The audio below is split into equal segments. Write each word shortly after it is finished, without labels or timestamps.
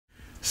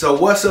So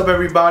what's up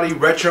everybody,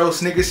 Retro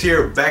Sneakers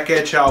here, back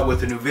at y'all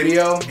with a new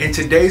video. In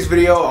today's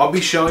video, I'll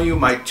be showing you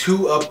my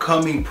 2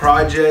 upcoming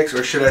projects,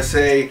 or should I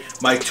say,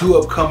 my 2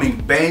 upcoming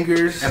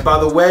bangers. And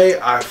by the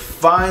way, I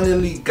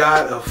finally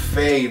got a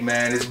fade,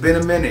 man. It's been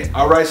a minute.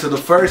 Alright, so the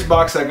first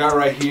box I got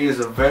right here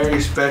is a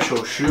very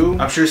special shoe.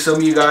 I'm sure some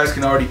of you guys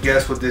can already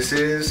guess what this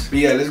is. But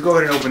yeah, let's go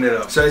ahead and open it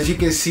up. So as you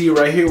can see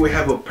right here, we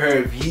have a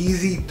pair of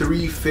Yeezy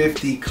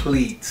 350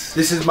 cleats.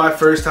 This is my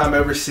first time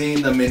ever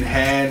seeing them in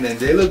hand, and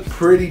they look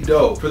pretty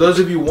dope. For those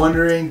of you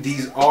wondering,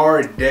 these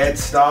are dead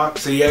stock.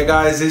 So yeah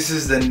guys, this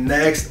is the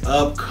next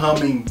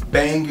upcoming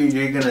banger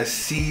you're gonna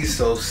see,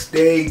 so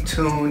stay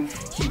tuned,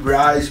 keep your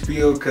eyes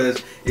peeled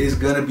because it's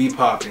gonna be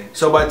popping.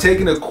 So by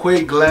taking a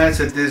quick glance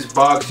at this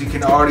box, you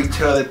can already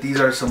tell that these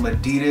are some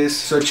Adidas.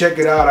 So check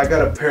it out, I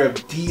got a pair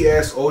of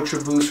DS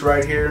Ultra Boost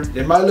right here.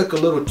 They might look a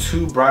little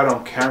too bright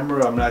on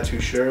camera, I'm not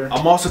too sure.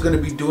 I'm also gonna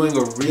be doing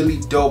a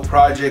really dope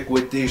project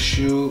with this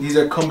shoe. These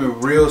are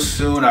coming real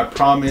soon, I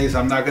promise.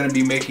 I'm not gonna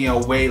be making a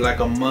wait like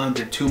a month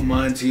or 2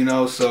 months, you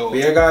know. So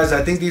yeah guys,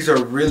 I think these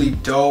are really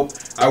dope.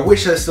 I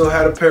wish I still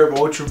had a pair of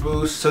Ultra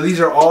Boost. So these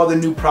are all the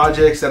new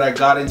projects that I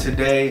got in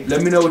today.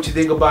 Let me know what you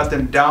think about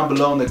them down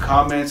below in the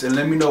comments, and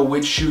let me know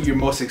which shoe you're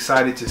most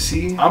excited to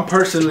see. I'm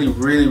personally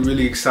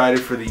really excited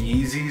for the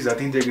Yeezys. I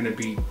think they're gonna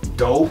be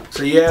dope.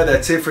 So yeah,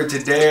 that's it for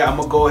today. I'm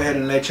gonna go ahead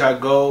and let y'all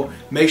go.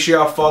 Make sure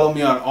y'all follow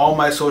me on all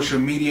my social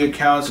media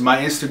accounts. My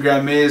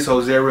Instagram is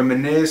Jose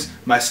Reminisce,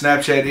 my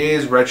Snapchat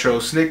is Retro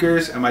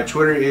Sneakers, and my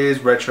Twitter is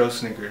Retro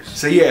Sneakers.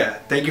 So yeah,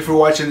 thank you for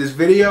watching this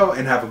video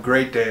and have a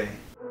great day.